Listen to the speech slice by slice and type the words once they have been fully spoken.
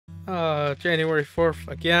January 4th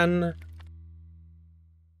again.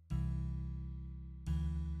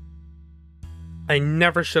 I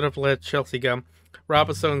never should have let Chelsea go. Rob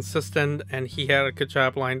was so insistent and he had a good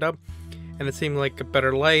job lined up, and it seemed like a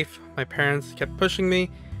better life. My parents kept pushing me,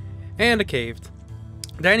 and I caved.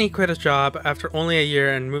 Then he quit his job after only a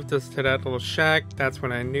year and moved us to that little shack. That's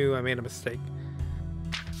when I knew I made a mistake.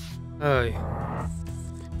 Oh, yeah.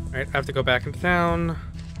 Alright, I have to go back into town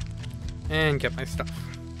and get my stuff.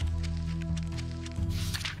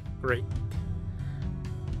 Great.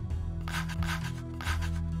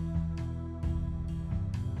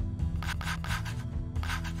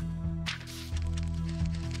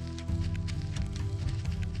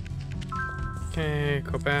 Okay,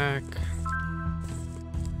 go back.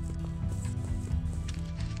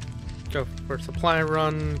 Go for a supply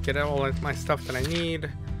run, get all of my stuff that I need.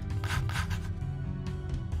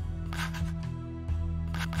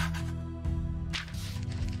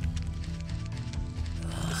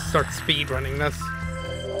 Start speed running this.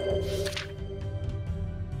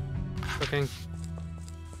 Okay.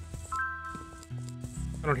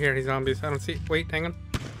 I don't hear any zombies. I don't see. Wait, hang on.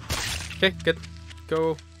 Okay, good.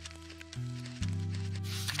 Go.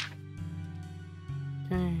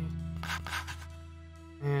 Okay.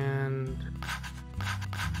 And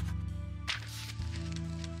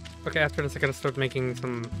okay, after this I gotta start making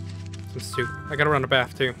some soup. I gotta run a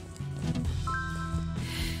bath too.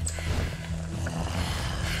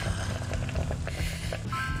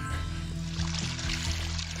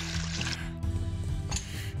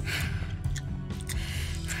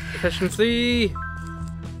 Efficiency.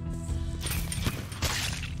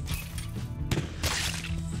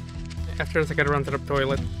 After this I gotta run to the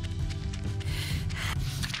toilet.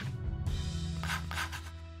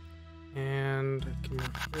 And give me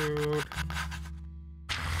food.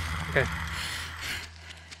 Okay.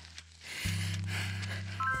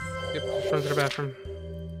 Yep, just run to the bathroom.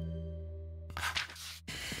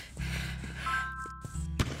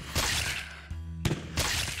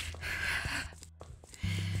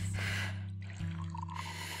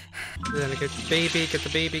 Then I get the baby, get the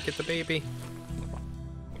baby, get the baby.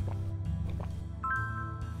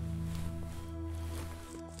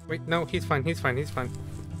 Wait, no, he's fine, he's fine, he's fine.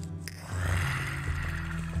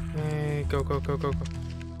 Hey, go, go, go, go, go.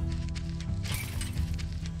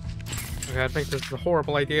 Okay, I think this is a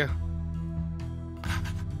horrible idea.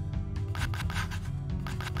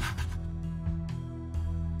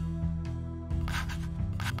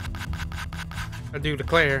 I do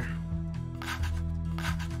declare.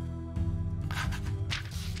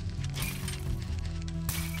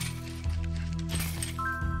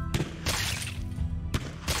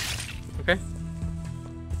 Okay.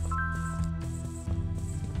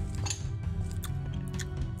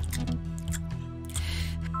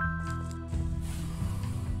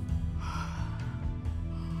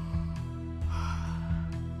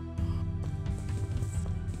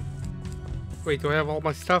 Wait, do I have all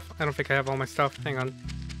my stuff? I don't think I have all my stuff. Hang on.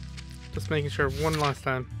 Just making sure one last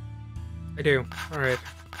time. I do. Alright.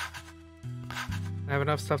 I have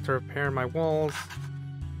enough stuff to repair my walls.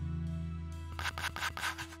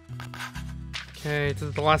 Okay, this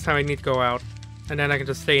is the last time I need to go out. And then I can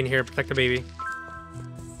just stay in here and protect the baby.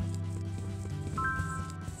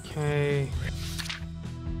 Okay.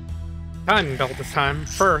 Timing belt this time.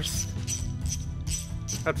 First.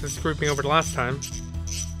 That's just screwed me over the last time.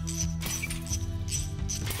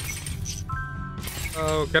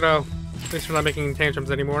 Oh, kiddo. At least we're not making tantrums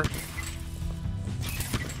anymore.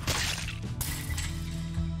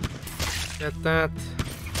 Get that.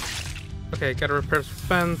 Okay, gotta repair the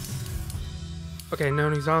fence. Okay, no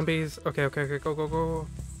new zombies. Okay, okay, okay, go, go, go.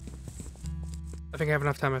 I think I have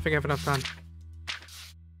enough time. I think I have enough time.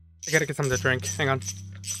 I gotta get something to drink. Hang on.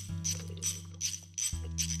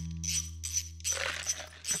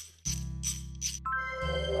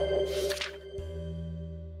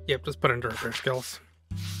 Yep, just put in repair skills.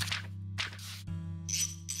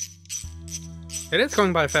 It is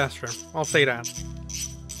going by faster. I'll say that.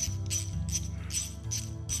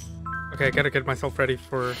 Okay, I gotta get myself ready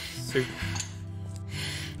for soup.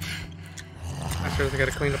 After this, I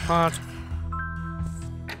gotta clean the pot.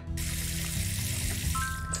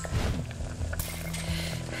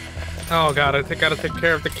 Oh god, I gotta take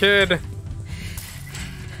care of the kid.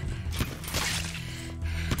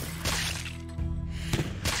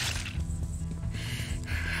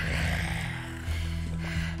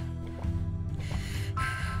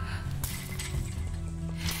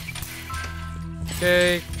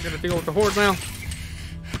 Okay, gotta deal with the horde now.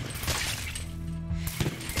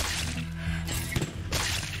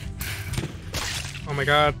 Oh my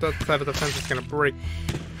god, that side of the fence is gonna break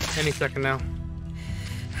any second now.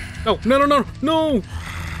 No, no, no, no, no!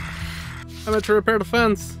 I meant to repair the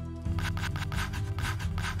fence.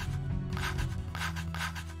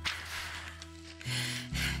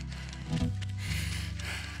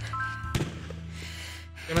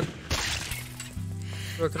 Damn it.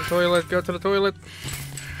 Go to the toilet, go to the toilet.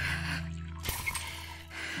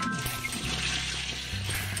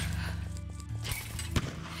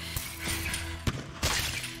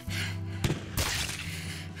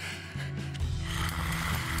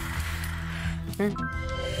 Okay.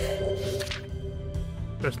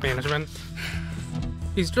 Stress management.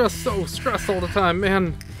 He's just so stressed all the time,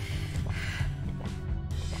 man.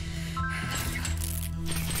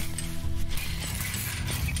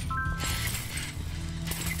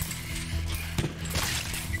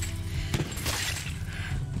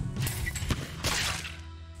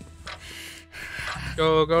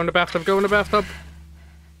 Go in the bathtub, go in the bathtub.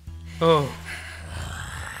 Oh.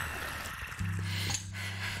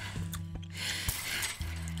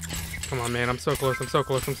 Come on, man, I'm so close, I'm so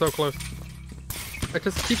close, I'm so close. I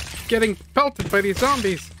just keep getting pelted by these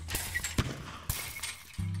zombies.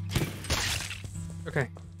 Okay.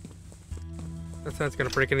 That's gonna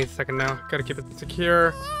break any second now. Gotta keep it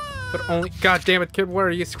secure. But only— God damn it, kid, where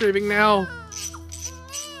are you screaming now?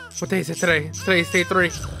 What day is it today? Today's day 3.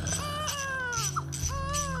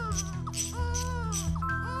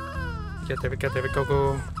 God damn it,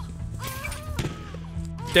 go.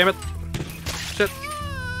 Damn it. Shit.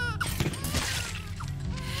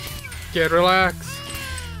 Get relax.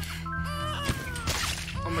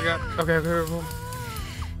 Oh my god. Okay.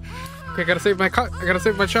 Okay, I gotta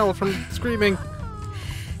save my child from screaming.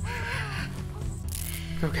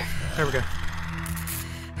 Okay, there we go.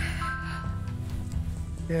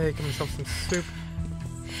 Yay, give myself some soup.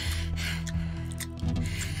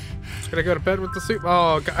 Can I go to bed with the soup?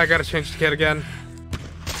 Oh, I gotta change the kid again.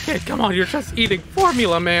 Kid, come on, you're just eating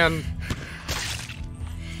formula, man.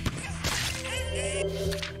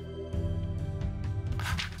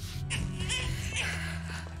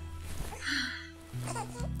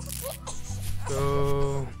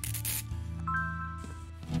 So...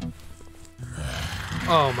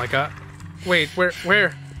 Oh my god. Wait,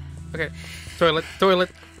 where? Okay, toilet.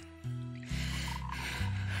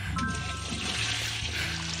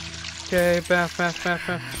 Okay, bath.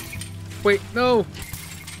 Wait, no!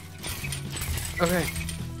 Okay.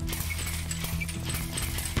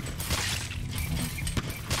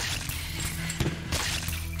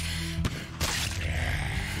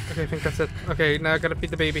 Okay, I think that's it. Okay, now I gotta feed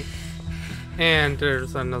the baby. And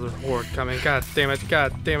there's another horde coming. God damn it.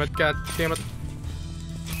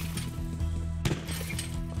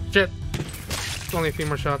 Shit. Only a few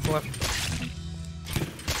more shots left.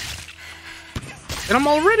 And I'm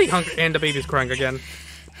already hungry. And the baby's crying again.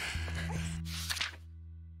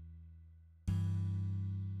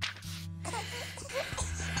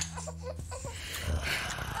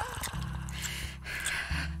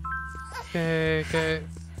 Okay.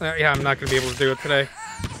 Yeah, I'm not gonna be able to do it today.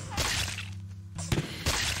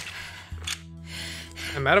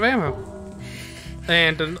 I'm out of ammo.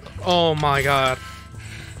 And oh my god.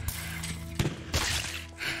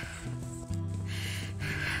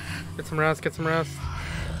 Get some rest.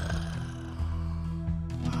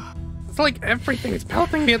 It's like everything is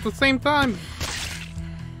pelting me at the same time.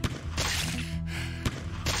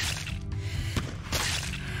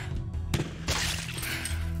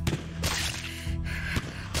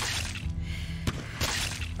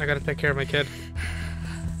 I gotta take care of my kid.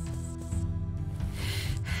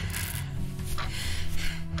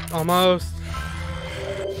 Almost.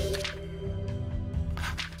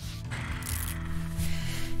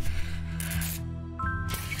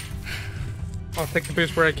 I'll take the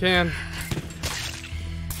boost where I can.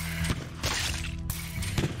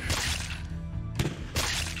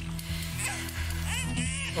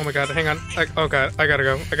 Oh my god, hang on. Oh god, I gotta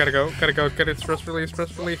go. Get it. Stress relief.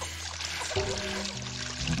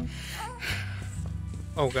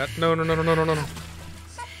 Oh god, no.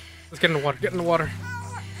 Let's get in the water.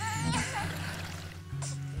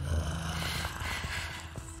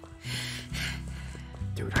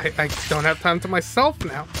 Dude, I don't have time to myself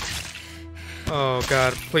now. Oh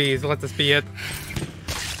god, please let this be it.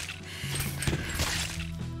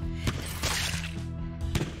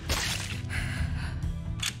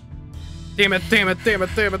 Damn it.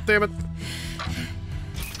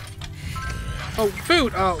 Oh,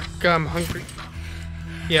 food! Oh god, I'm hungry.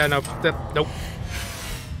 Yeah, no, nope.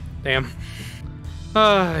 Damn.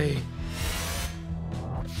 Ay.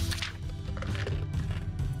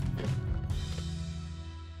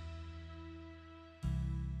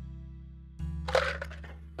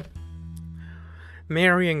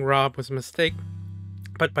 Marrying Rob was a mistake,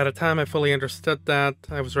 But by the time I fully understood that,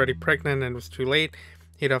 I was already pregnant and it was too late.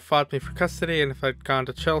 He'd have fought me for custody, and if I'd gone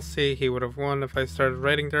to Chelsea, he would have won if I started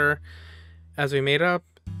writing to her as we made up,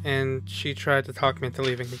 and she tried to talk me into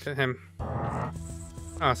leaving to him.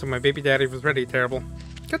 Ah, so my baby daddy was ready. Terrible.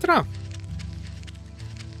 Good to know.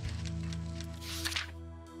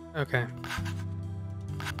 Okay.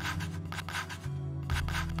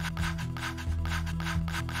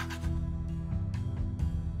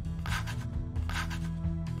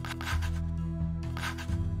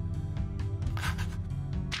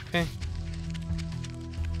 Okay.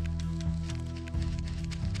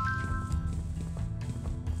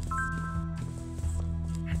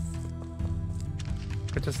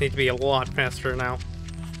 I just need to be a lot faster now.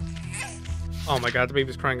 Oh my god, the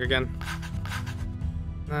baby's crying again.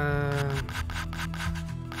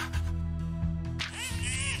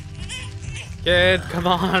 Kid, come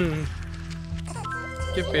on!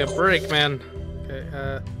 Give me a break, man.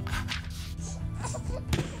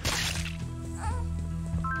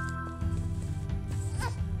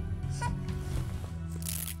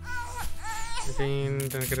 Okay,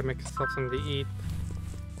 then I gotta make myself something to eat.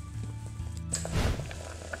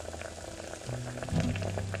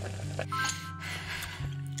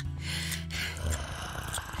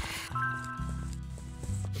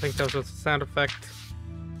 I think that was just a sound effect.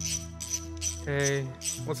 Okay,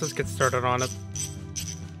 let's just get started on it.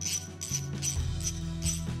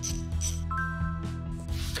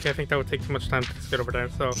 Okay, I think that would take too much time to just get over there,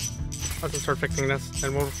 so let's just start fixing this,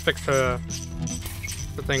 and we'll fix the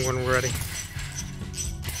thing when we're ready.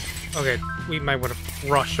 Okay, we might want to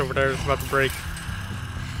rush over there. It's about to break.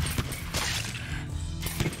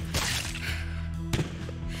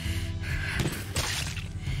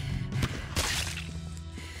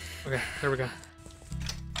 Okay, there we go.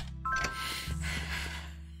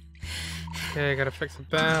 Okay, I gotta fix the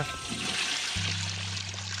bath.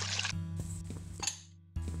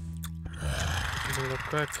 Do it real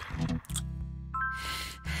quick.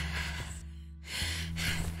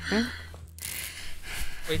 Okay.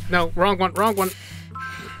 Wait, no, wrong one, wrong one.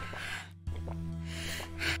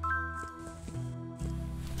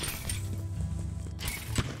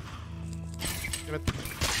 Damn it.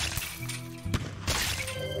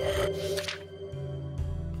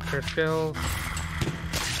 Clear skills.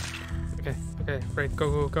 Okay, okay, right,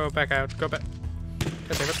 go back out, go back.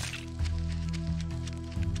 God damn it.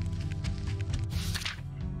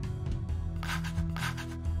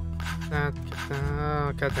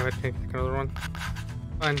 Oh, god damn it, can't take another one.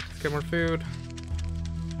 Fine, let's get more food.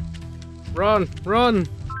 Run! Run!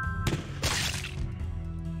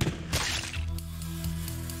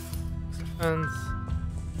 Defense.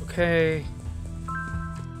 Okay.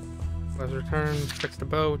 Let's return, fix the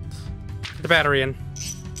boat. Get the battery in.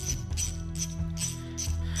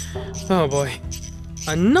 Oh boy.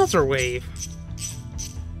 Another wave!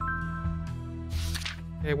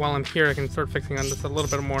 Okay, while I'm here I can start fixing on this a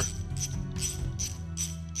little bit more.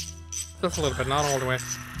 Just a little bit, not all the way.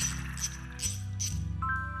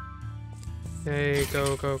 Okay, go.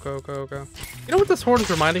 You know what this horde is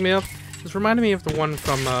reminding me of? It's reminding me of the one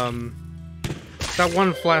from, that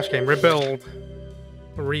one Flash game, Rebuild.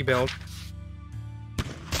 Rebuild.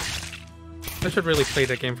 I should really play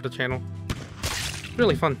that game for the channel. It's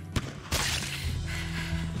really fun.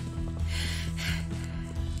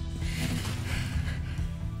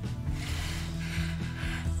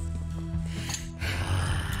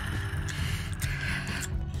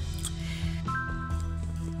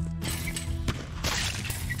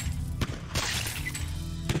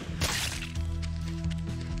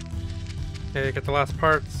 Okay, get the last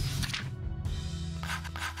parts.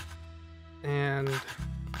 And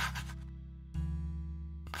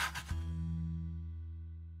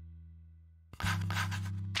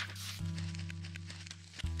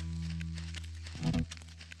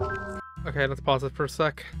okay, let's pause it for a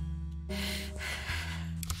sec.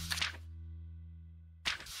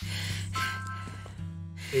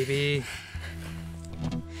 Baby.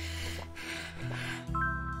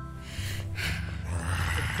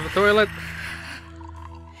 To the toilet.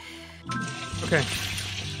 Okay. I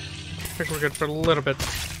think we're good for a little bit.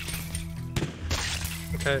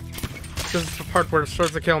 Okay. This is the part where it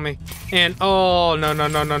starts to kill me. And oh no,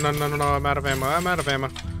 I'm out of ammo.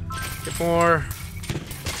 Get more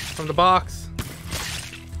from the box.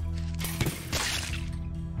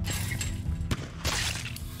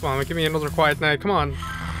 Come on, give me another quiet night. Come on.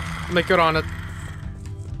 Make good on it.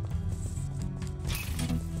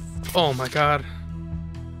 Oh my god.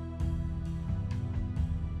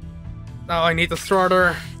 Oh, I need the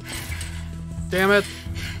starter. Damn it.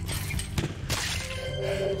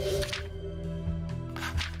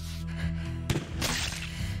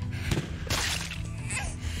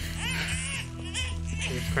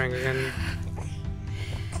 crying again.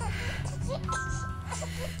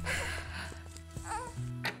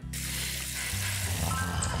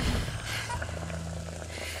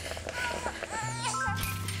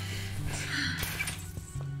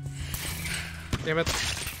 Damn it.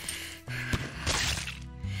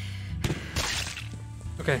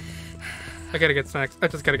 Okay. I gotta get snacks. I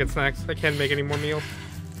just gotta get snacks. I can't make any more meals.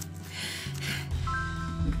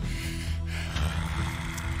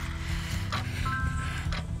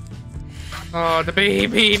 Oh, the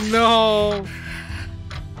baby, no!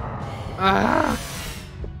 Ah!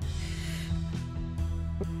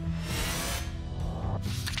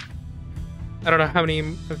 I don't know how many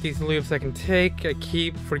of these loops I can take. I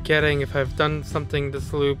keep forgetting if I've done something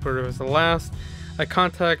this loop or it was the last. I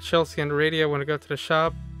contact Chelsea on the radio when I go to the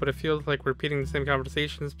shop, but it feels like repeating the same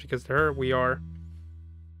conversations because to her, we are.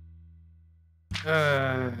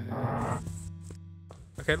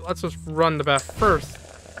 Okay, let's just run the bath first.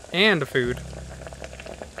 And the food.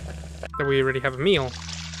 That we already have a meal.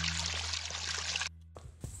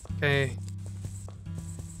 Okay.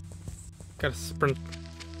 Gotta sprint.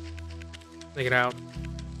 Make it out.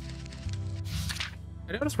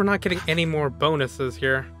 I notice we're not getting any more bonuses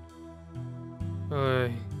here.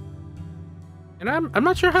 And I'm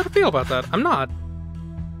not sure how to feel about that. I'm not.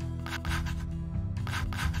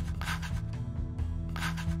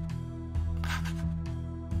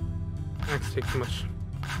 Thanks, take too much.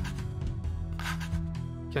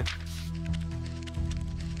 Okay.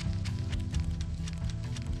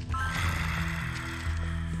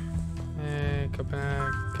 Hey, go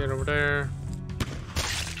back, get over there.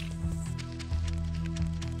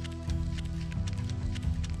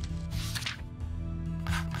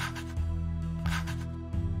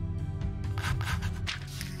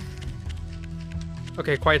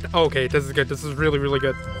 Okay, quiet. Oh, okay, this is good. This is really, really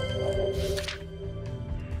good.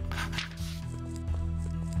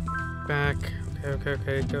 Back.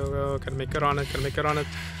 Okay, go. Gotta make good on it,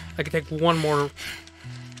 I can take one more.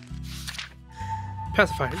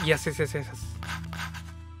 Pacifier. Yes.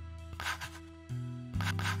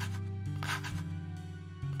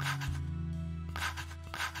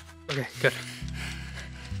 Okay, good.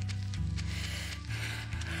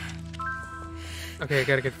 Okay, I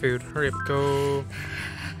gotta get food. Hurry up, go.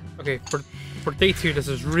 Okay, for day 2, this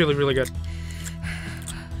is really, really good.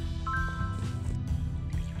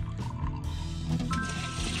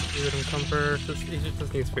 Food and comfort. He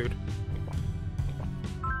just needs food.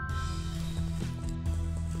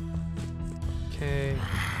 Okay.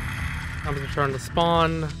 I'm gonna turn to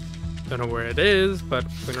spawn. Don't know where it is, but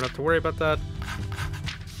we don't have to worry about that.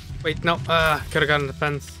 Wait, no. Could have gotten the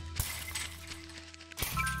fence.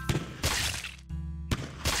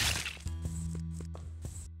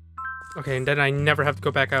 Okay, and then I never have to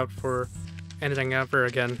go back out for anything ever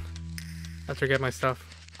again. After I get my stuff.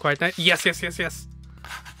 Quiet night. Yes. Okay.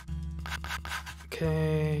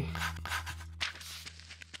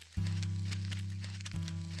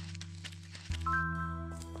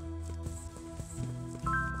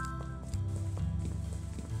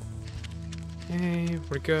 Okay,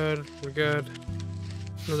 we're good.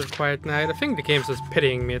 Another quiet night. I think the game's just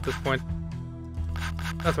pitying me at this point.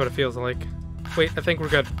 That's what it feels like. Wait, I think we're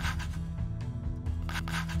good.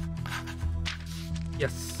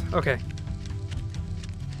 Yes, okay.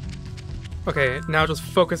 Okay, now just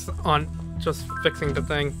focus on just fixing the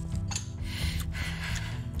thing.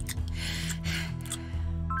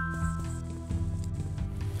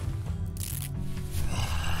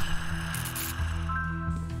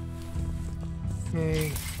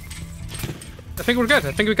 Okay. I think we're good.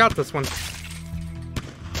 I think we got this one.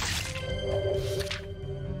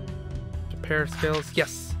 Repair skills.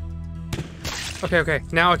 Yes. Okay.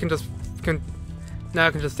 Now I can just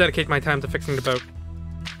dedicate my time to fixing the boat.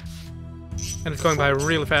 And it's going by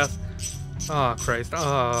really fast. Oh, Christ.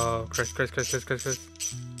 Oh, Christ.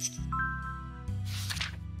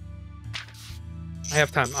 I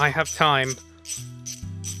have time.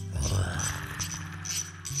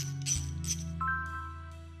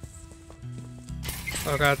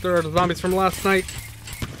 Oh god, there are the zombies from last night.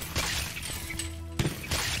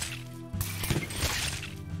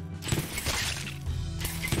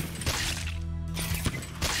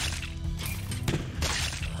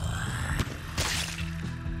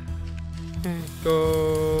 Okay,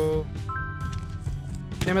 go.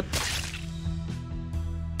 Damn it.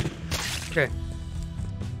 Okay.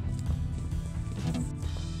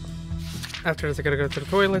 After this, I gotta go to the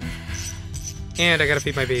toilet. And I gotta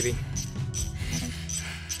feed my baby.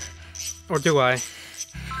 Or do I?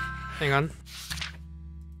 Hang on.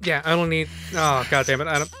 Yeah, I don't need... Oh, god damn it,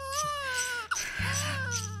 I don't...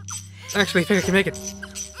 Actually, I think I can make it.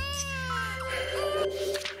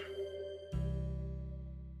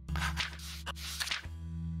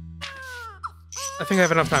 think I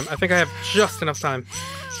have enough time. I think I have just enough time.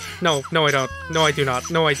 No, no I don't. No I do not.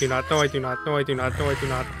 No I do not. No I do not. No I do not. No I do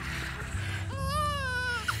not.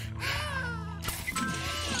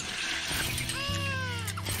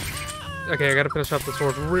 Okay, I gotta finish off the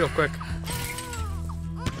sword real quick.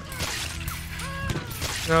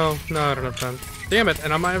 No, no, I don't have time. Damn it,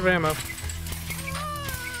 and I'm out of ammo.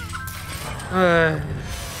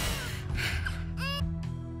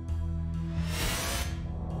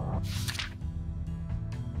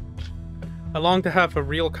 I long to have a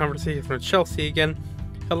real conversation with Chelsea again.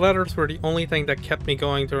 Her letters were the only thing that kept me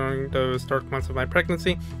going during those dark months of my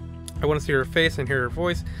pregnancy. I want to see her face and hear her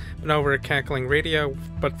voice, but not over a cackling radio,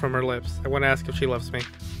 but from her lips. I want to ask if she loves me.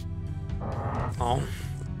 Oh.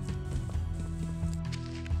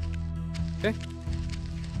 Okay.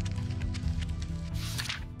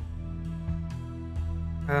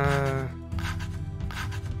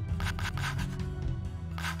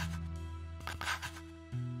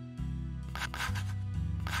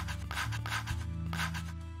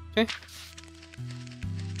 Okay.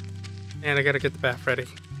 And I gotta get the bath ready.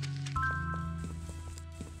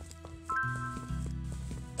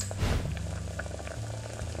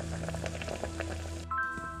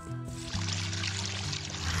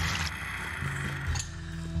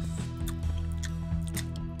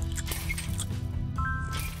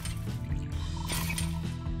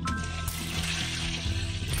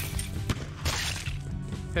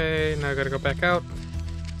 Okay, now I gotta go back out.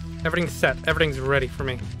 Everything's set. Everything's ready for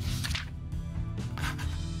me.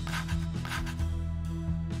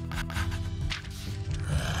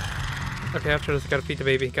 Okay, after this, gotta feed the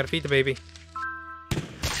baby. Gotta feed the baby.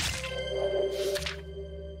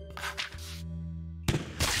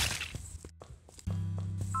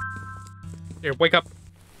 Here, wake up.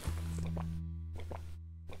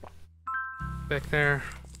 Back there.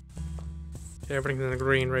 Okay, everything's in the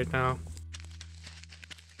green right now.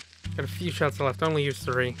 Got a few shots left. I only used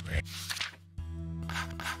 3.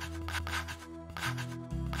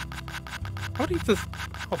 How do you just...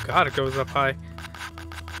 Oh god, it goes up high.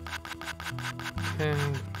 Okay.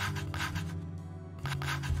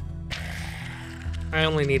 I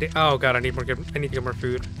only need it. Oh god, I need more. I need to get more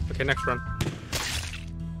food. Okay, next run.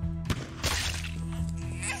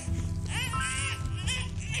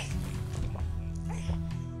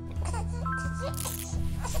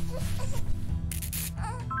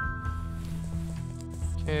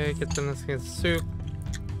 Okay, get the next soup.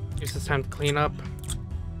 Use this time to clean up.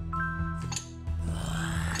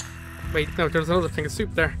 Wait, no, there's another thing of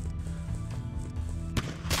soup there.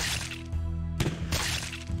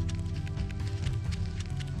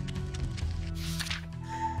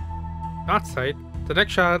 Not sight. The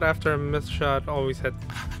next shot after a missed shot always hits.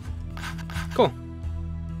 Cool.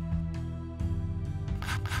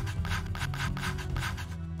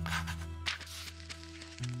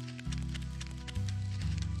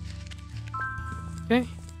 Okay.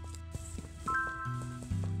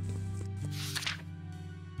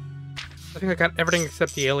 I think I got everything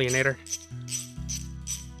except the alienator.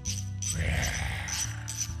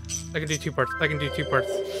 I can do 2 parts. I can do 2 parts.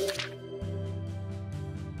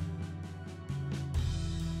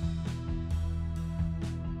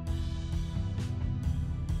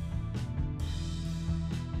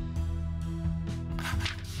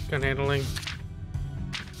 Gun handling.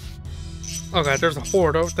 Oh god, there's a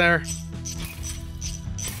horde out there.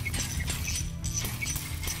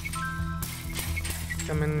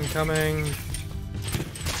 Coming, coming.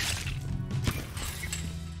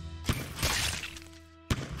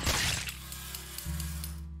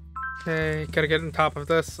 Okay, gotta get on top of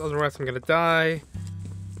this, otherwise I'm gonna die.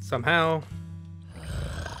 Somehow.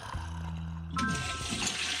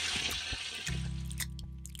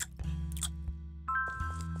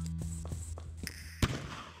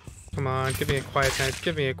 Come on, give me a quiet night.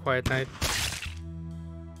 Give me a quiet night.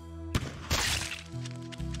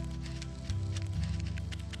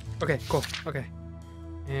 Okay, cool. Okay.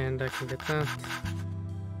 And I can get that.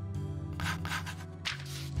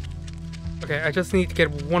 Okay, I just need to get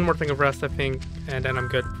one more thing of rest, I think, and then I'm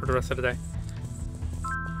good for the rest of the day.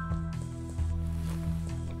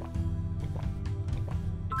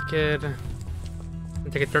 Kid.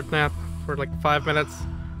 And take a dirt nap for like 5 minutes.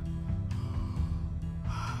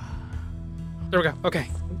 There we go. Okay.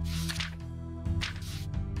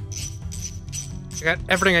 I got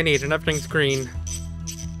everything I need, and everything's green.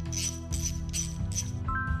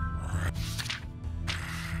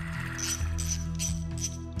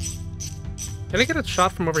 Can I get a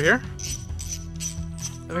shot from over here?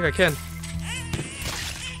 I think I can.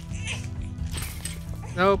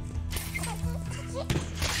 Nope.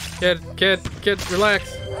 Kid,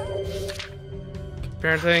 relax.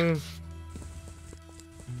 Parenting.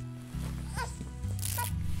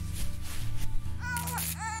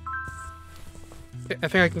 I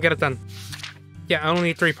think I can get it done. Yeah, I only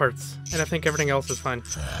need 3 parts, and I think everything else is fine.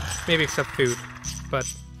 Maybe except food, but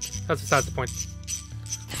that's besides the point.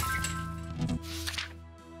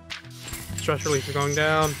 Stress relief is going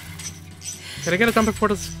down. Can I get it done before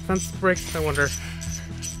this fence breaks? I wonder.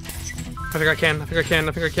 I think I can, I think I can,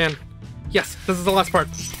 I think I can. Yes, this is the last part.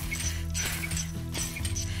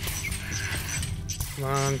 Come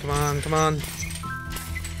on, come on, come on.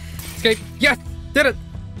 Escape! Yes! Did it!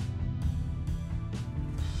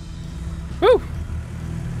 Woo!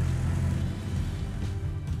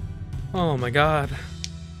 Oh my god.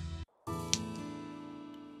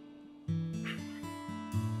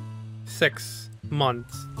 Six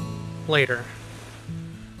months later.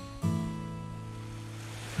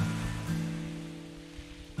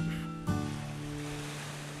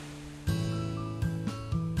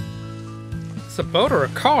 It's a boat or a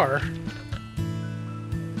car?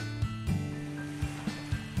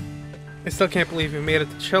 I still can't believe we made it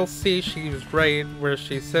to Chelsea. She was right where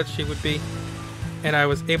she said she would be. And I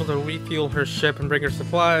was able to refuel her ship and bring her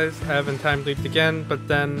supplies. I haven't time looped again, but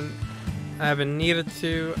then I haven't needed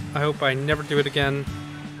to. I hope I never do it again.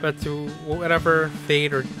 But to whatever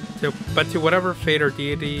fate or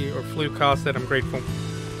deity or fluke caused it, I'm grateful.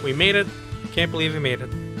 We made it. Can't believe we made it.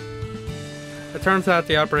 It turns out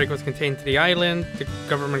the outbreak was contained to the island. The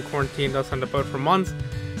government quarantined us on the boat for months,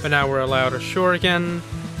 but now we're allowed ashore again.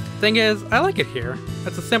 Thing is, I like it here.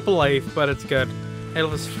 It's a simple life, but it's good. It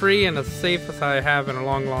was free and as safe as I have in a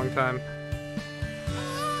long, long time.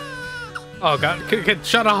 Oh god,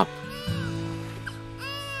 shut up!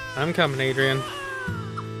 I'm coming, Adrian.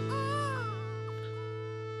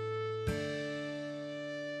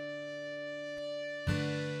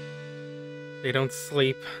 They don't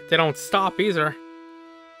sleep. They don't stop either.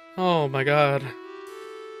 Oh my god.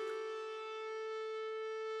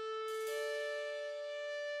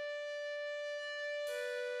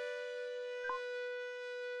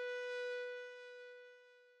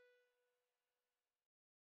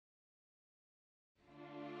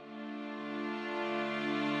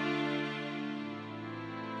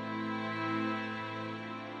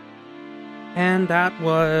 And that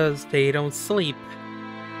was They Don't Sleep.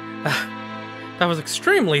 That was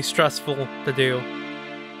extremely stressful to do.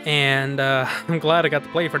 And I'm glad I got to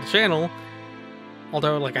play for the channel.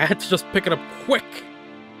 Although, like, I had to just pick it up quick.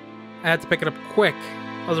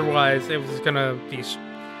 Otherwise, it was gonna be...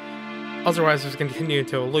 Otherwise, it was gonna continue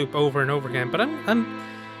to loop over and over again. But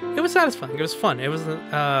it was satisfying. It was fun. It was,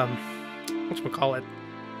 whatchamacallit?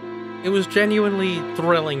 It was genuinely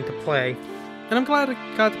thrilling to play. And I'm glad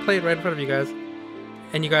I got to play it right in front of you guys.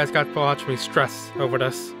 And you guys got to watch me stress over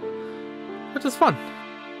this. Which is fun.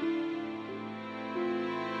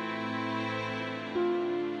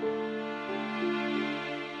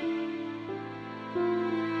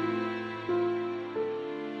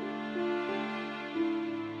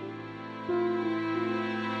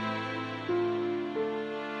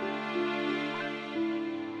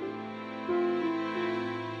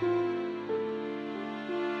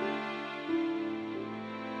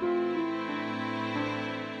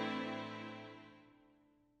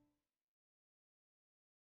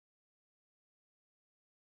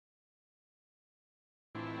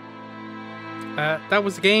 That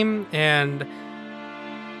was the game, and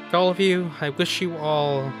to all of you, I wish you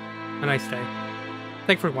all a nice day.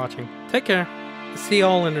 Thanks for watching. Take care. See you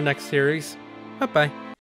all in the next series. Bye-bye.